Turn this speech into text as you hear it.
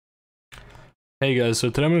Hey guys, so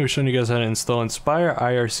today I'm going to be showing you guys how to install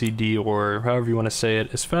InspIRCd, or however you want to say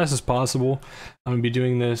it, as fast as possible. I'm going to be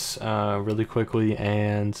doing this really quickly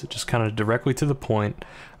and just kind of directly to the point.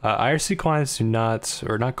 IRC clients do not,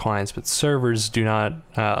 or not clients, but servers do not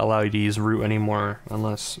allow you to use root anymore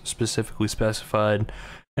unless specifically specified.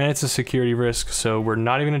 And it's a security risk, so we're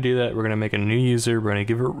not even going to do that. We're going to make a new user, we're going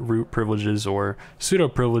to give it root privileges, or pseudo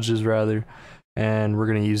privileges rather. And we're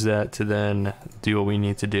going to use that to then do what we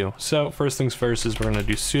need to do. So first things first is we're going to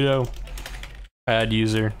do sudo add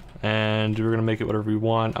user, and we're going to make it whatever we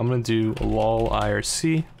want. I'm going to do lol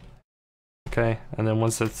IRC. Okay, and then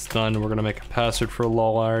once that's done, we're going to make a password for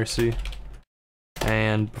lol IRC.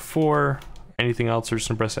 And before anything else, we're just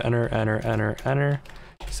going to press enter.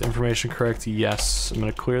 Is information correct? Yes. I'm going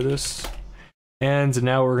to clear this. And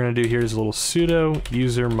now what we're going to do here is a little sudo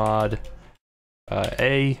user mod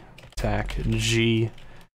a tac G,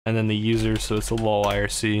 and then the user, so it's a lol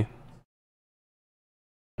IRC.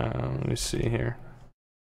 Let me see here.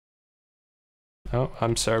 Oh,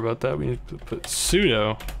 I'm sorry about that. We need to put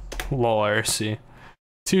sudo lol IRC.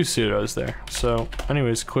 Two sudos there. So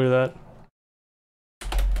anyways, clear that.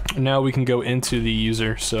 Now we can go into the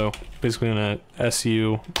user. So basically gonna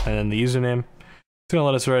su and then the username. It's gonna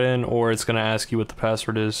let us right in, or it's gonna ask you what the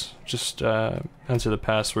password is. Just enter the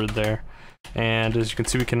password there. And as you can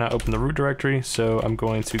see, we cannot open the root directory, so I'm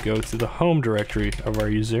going to go to the home directory of our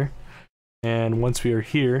user. And once we are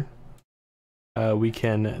here, we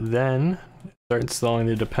can then start installing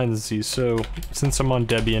the dependencies. So since I'm on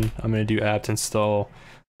Debian, I'm going to do apt install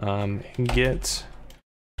get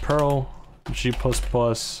perl g++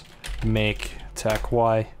 make tac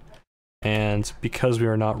y. And because we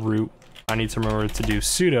are not root, I need to remember to do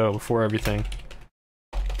sudo before everything.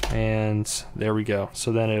 And there we go.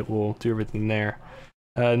 So then it will do everything there.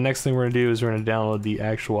 Next thing we're going to do is we're going to download the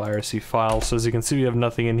actual IRC file. So as you can see, we have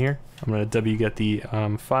nothing in here. I'm going to wget the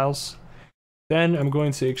files. Then I'm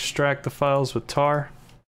going to extract the files with tar.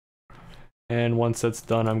 And once that's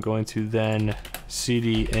done, I'm going to then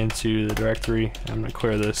cd into the directory. I'm going to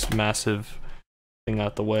clear this massive thing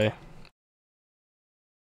out the way.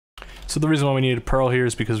 So the reason why we needed Perl here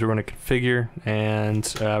is because we're going to configure, and we're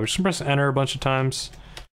just going to press enter a bunch of times.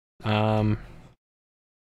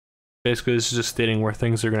 Basically this is just stating where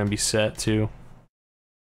things are going to be set to,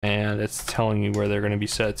 and it's telling you where they're going to be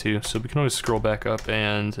set to, so we can always scroll back up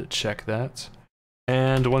and check that.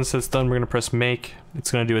 And once that's done, we're going to press make.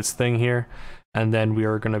 It's going to do its thing here, and then we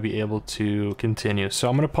are going to be able to continue. So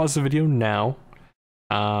I'm going to pause the video now,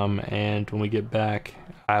 and when we get back,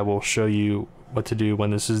 I will show you what to do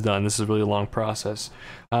when this is done. This is a really long process.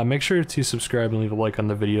 Make sure to subscribe and leave a like on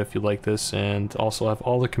the video if you like this, and also have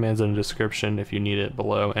all the commands in the description if you need it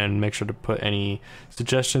below, and make sure to put any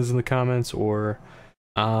suggestions in the comments, or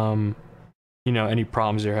you know, any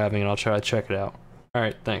problems you're having, and I'll try to check it out.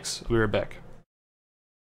 Alright, thanks. We'll be right back.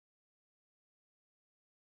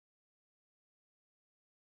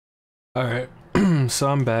 Alright, so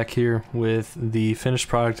I'm back here with the finished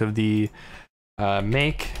product of the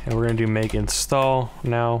make, and we're going to do make install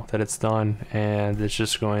now that it's done, and it's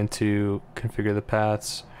just going to configure the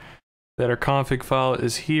paths. That our config file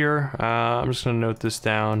is here. I'm just going to note this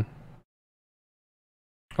down,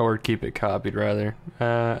 or keep it copied rather,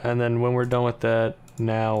 and then when we're done with that,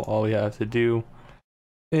 now all we have to do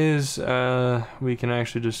is we can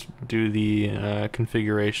actually just do the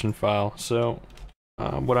configuration file. So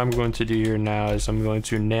what I'm going to do here now is I'm going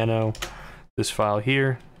to nano this file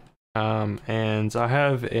here. And I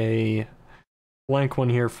have a blank one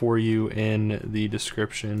here for you in the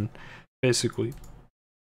description. Basically,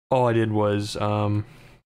 all I did was I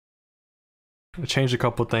changed a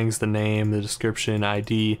couple of things: the name, the description,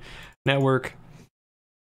 ID, network,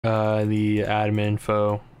 the admin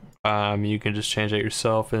info. You can just change that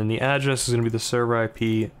yourself, and the address is going to be the server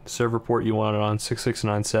IP, server port you want it on,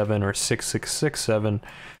 6697 or 6667.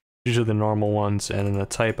 Usually the normal ones, and then the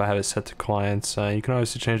type I have it set to clients. You can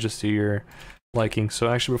obviously change this to your liking. So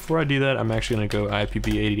actually, before I do that, I'm actually going to go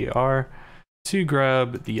IPv80R to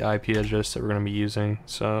grab the IP address that we're going to be using.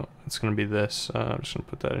 So it's going to be this. I'm just going to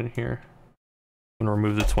put that in here. I'm going to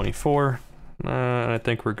remove the 24, and I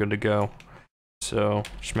think we're good to go. So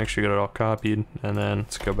just make sure you get it all copied, and then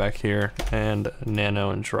let's go back here and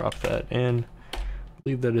nano and drop that in. I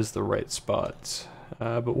believe that is the right spot,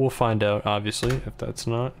 but we'll find out obviously if that's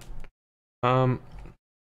not. Another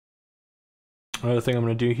thing I'm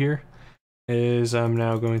going to do here is I'm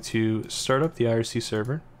now going to start up the IRC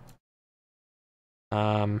server.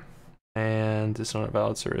 And it's not a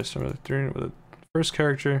valid service, so I'm going to do it with the first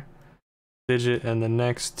character, digit, and the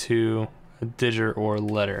next to a digit or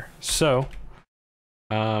letter. So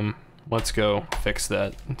let's go fix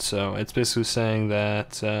that. So it's basically saying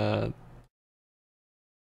that not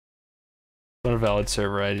a valid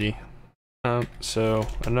server ID. So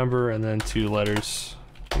a number and then 2 letters,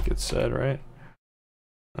 I think it said, right?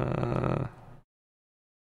 Alright,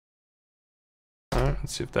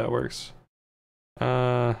 let's see if that works.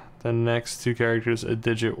 The next 2 characters, a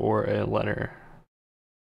digit or a letter.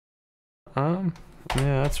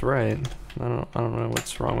 Yeah, that's right. I don't know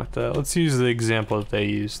what's wrong with that. Let's use the example that they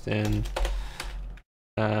used in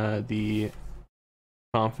the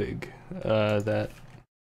config. That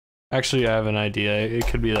actually, I have an idea. It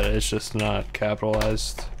could be that it's just not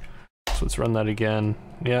capitalized. So let's run that again.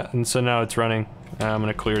 Yeah, and so now it's running. I'm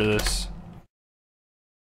gonna clear this,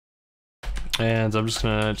 and I'm just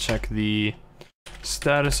gonna check the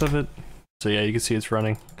status of it. So yeah, you can see it's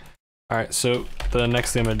running. Alright, so the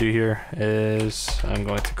next thing I'm going to do here is I'm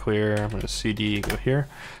going to clear, I'm going to cd, go here.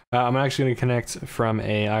 I'm actually going to connect from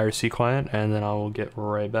a IRC client, and then I will get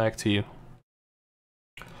right back to you.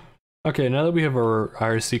 Okay, now that we have our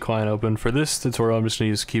IRC client open, for this tutorial I'm just going to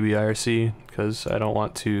use IRC because I don't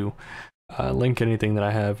want to link anything that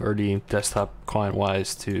I have already desktop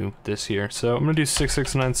client-wise to this here. So I'm going to do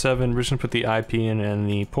 6697, we're just going to put the IP in and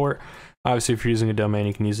the port. Obviously, if you're using a domain,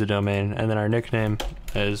 you can use the domain, and then our nickname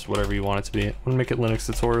is whatever you want it to be. I'm gonna make it Linux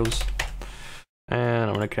Tutorials, and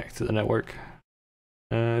I'm gonna connect to the network.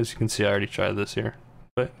 As you can see, I already tried this here,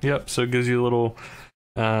 but yep. So it gives you a little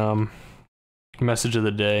message of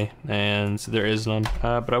the day, and there is none.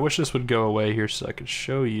 But I wish this would go away here so I could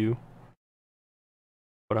show you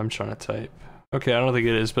what I'm trying to type. Okay, I don't think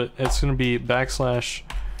it is, but it's gonna be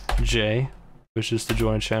 \J, which is to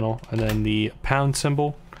join a channel, and then the pound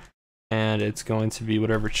symbol. And it's going to be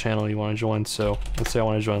whatever channel you want to join. So let's say I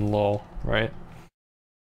want to join LOL, right?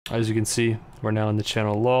 As you can see, we're now in the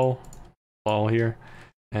channel LOL here,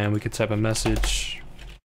 and we could type a message.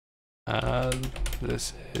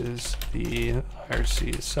 This is the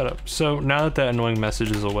IRC setup. So now that that annoying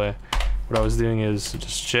message is away, what I was doing is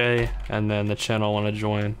just J and then the channel I want to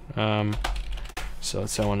join. So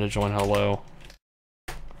let's say I want to join hello.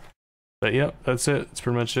 But yep, that's it. That's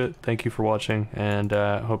pretty much it. Thank you for watching, and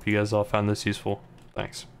hope you guys all found this useful.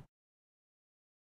 Thanks.